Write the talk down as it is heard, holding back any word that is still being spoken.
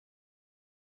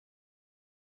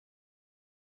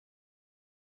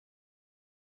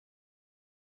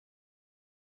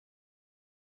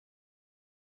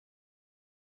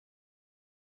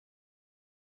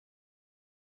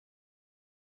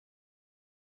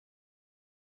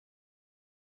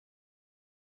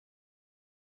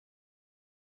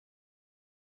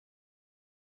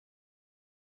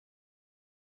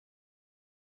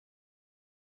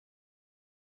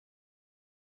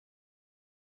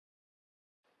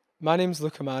My name's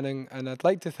Luca Manning, and I'd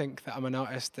like to think that I'm an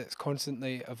artist that's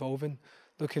constantly evolving,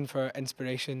 looking for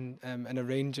inspiration in a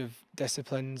range of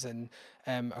disciplines and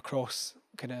across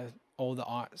kind of all the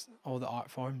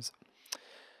art forms.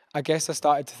 I guess I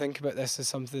started to think about this as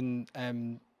something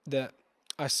that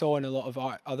I saw in a lot of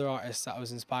other artists that I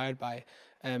was inspired by,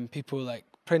 people like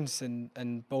Prince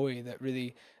and Bowie that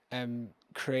really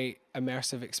create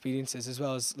immersive experiences, as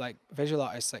well as like visual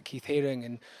artists like Keith Haring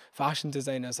and fashion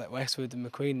designers like Westwood and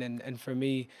McQueen. And for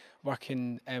me,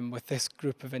 working with this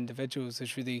group of individuals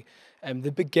is really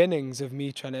the beginnings of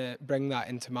me trying to bring that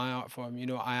into my art form. You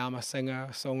know, I am a singer,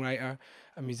 a songwriter,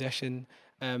 a musician,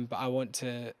 but I want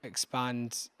to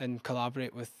expand and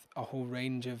collaborate with a whole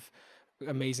range of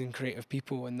amazing creative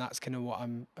people, and that's kind of what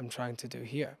I'm trying to do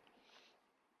here.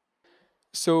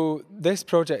 So this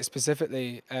project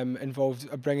specifically involved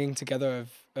a bringing together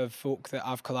of folk that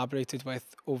I've collaborated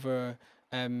with over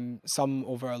some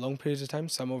over a long period of time,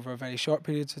 some over a very short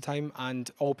periods of time, and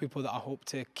all people that I hope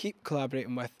to keep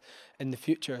collaborating with in the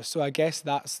future. So I guess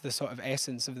that's the sort of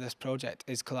essence of this project,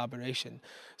 is collaboration.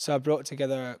 So I brought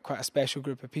together quite a special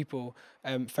group of people.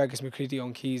 Fergus McCreadie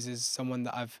on keys is someone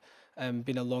that I've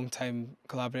been a long time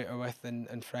collaborator with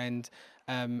and friend.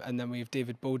 And then we have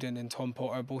David Bowden and Tom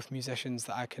Potter, both musicians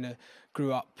that I kind of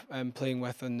grew up playing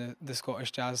with on the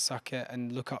Scottish jazz circuit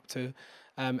and look up to.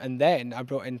 And then I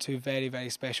brought in two very, very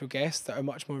special guests that are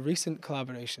much more recent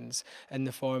collaborations in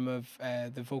the form of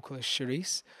the vocalist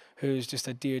CHERISE, who's just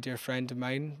a dear, dear friend of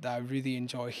mine that I really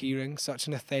enjoy hearing. Such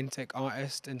an authentic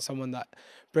artist and someone that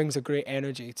brings a great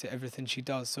energy to everything she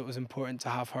does. So it was important to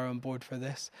have her on board for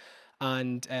this.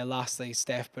 And lastly,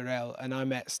 Steph Burrell. And I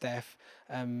met Steph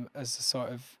as a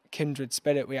sort of kindred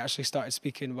spirit. We actually started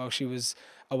speaking while she was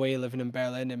away living in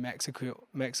Berlin in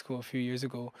Mexico a few years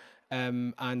ago.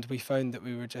 And we found that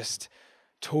we were just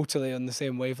totally on the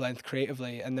same wavelength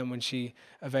creatively. And then when she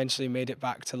eventually made it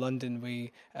back to London,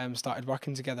 we started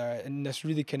working together in this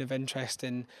really kind of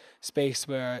interesting space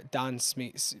where dance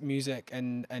meets music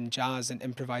and jazz and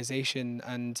improvisation.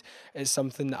 And it's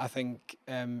something that I think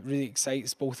really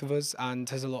excites both of us and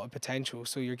has a lot of potential.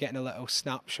 So you're getting a little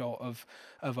snapshot of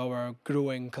our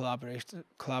growing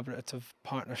collaborative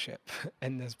partnership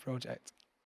in this project.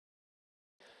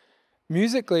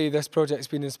 Musically, this project's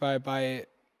been inspired by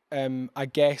I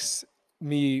guess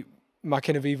my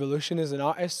kind of evolution as an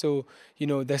artist. So, you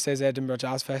know, this is Edinburgh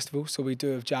Jazz Festival, so we do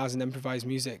have jazz and improvised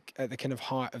music at the kind of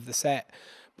heart of the set.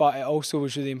 But it also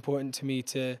was really important to me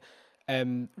to,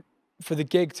 for the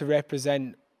gig to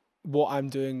represent what I'm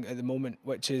doing at the moment,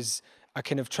 which is a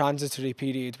kind of transitory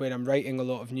period where I'm writing a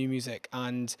lot of new music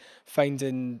and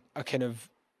finding a kind of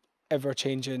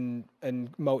ever-changing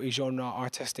and multi-genre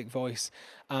artistic voice.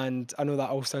 And I know that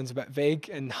all sounds a bit vague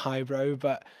and highbrow,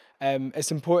 but it's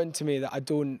important to me that I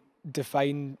don't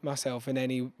define myself in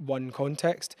any one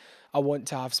context. I want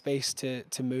to have space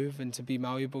to move and to be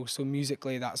malleable. So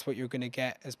musically, that's what you're going to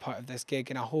get as part of this gig,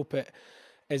 and I hope it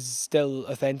is still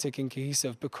authentic and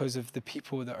cohesive because of the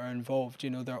people that are involved. You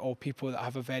know, they're all people that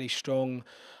have a very strong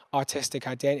artistic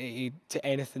identity to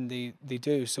anything they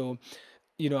do. So,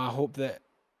 you know, I hope that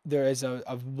there is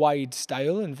a wide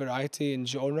style and variety and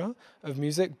genre of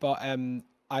music, but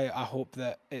I hope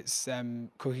that it's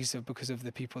cohesive because of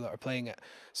the people that are playing it.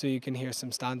 So you can hear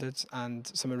some standards and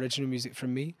some original music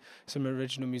from me, some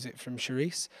original music from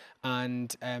CHERISE,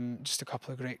 and just a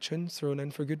couple of great tunes thrown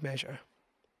in for good measure.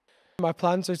 My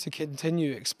plans are to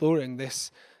continue exploring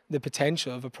the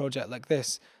potential of a project like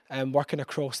this, working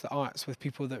across the arts with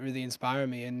people that really inspire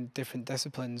me in different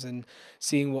disciplines, and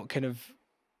seeing what kind of,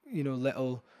 you know,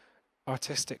 little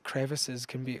artistic crevices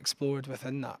can be explored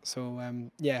within that. So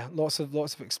yeah, lots of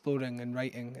exploring and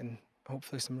writing, and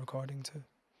hopefully some recording too.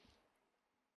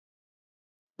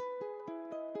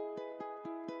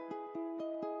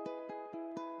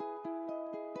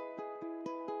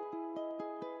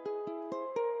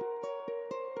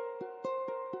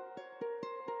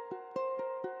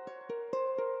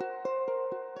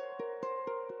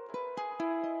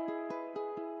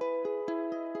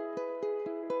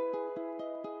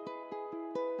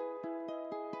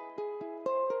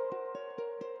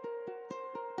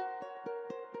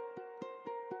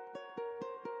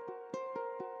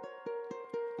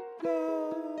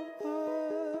 Blow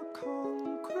a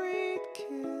concrete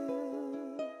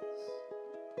kiss,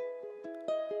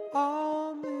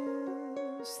 I'll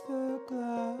miss the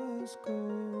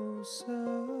Glasgow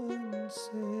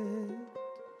sunset,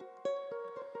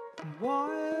 and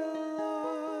while I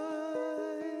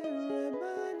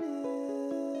reminisce,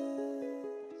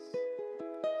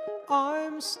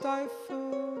 I'm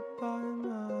stifled by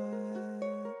my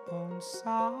own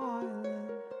silence.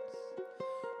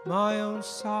 My own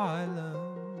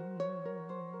silence.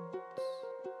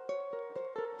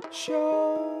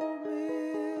 Show me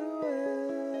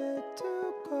where to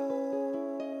go,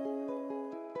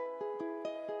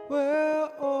 where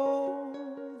all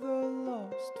the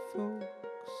lost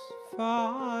folks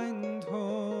find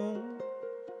home,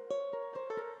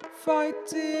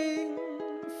 fighting,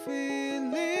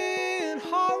 feeling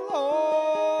hollow.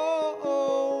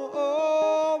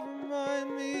 Remind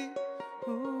me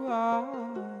who I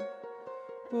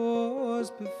was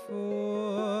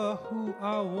before, who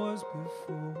I was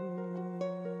before.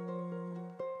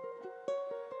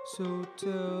 So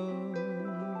tell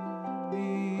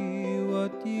me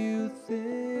what you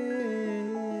think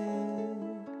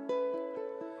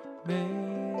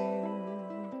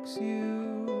makes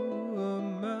you a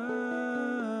man.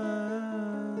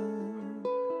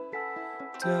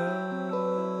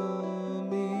 Tell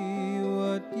me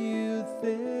what you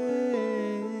think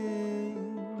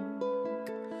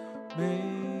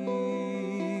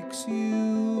makes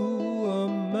you a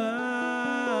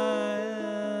man.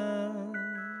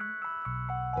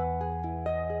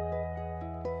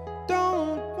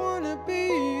 Don't wanna be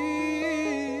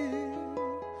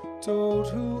told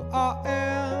who I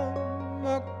am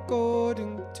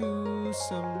according to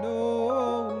some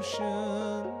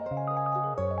notion.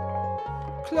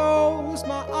 Close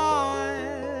my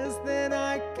eyes, then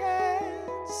I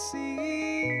can't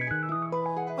see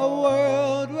a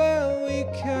world where we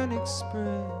can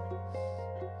express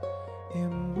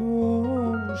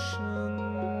emotion,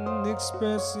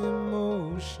 express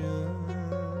emotion.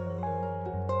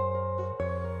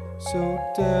 So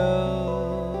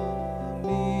tell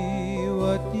me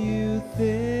what you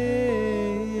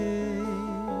think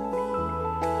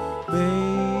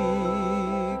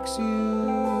makes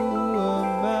you a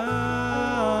man.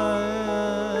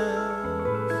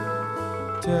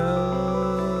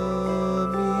 Tell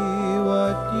me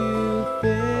what you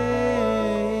think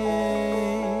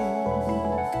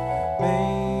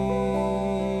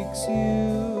makes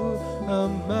you a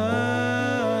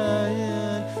man.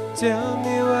 Tell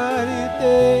me what you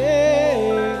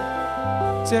think.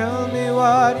 Tell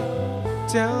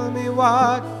me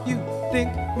what you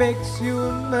think makes you a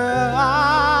man.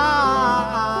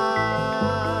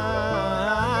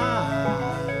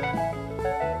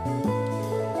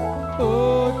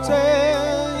 Oh,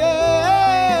 tell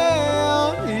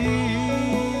me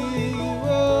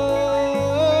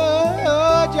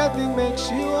what you think makes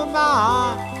you a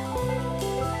man.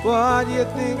 What do you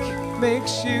think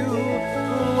makes you?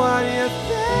 What do you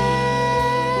think?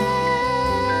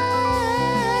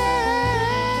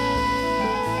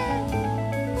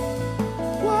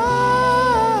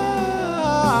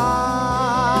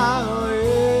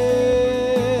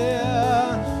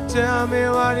 Tell me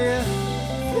what you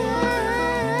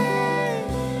think.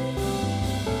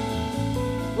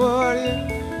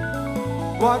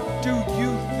 What do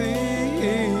you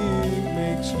think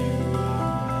makes you a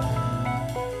man?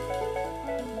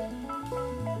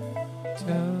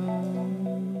 Tell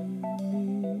me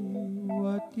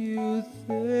what you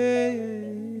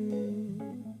think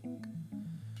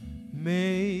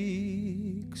makes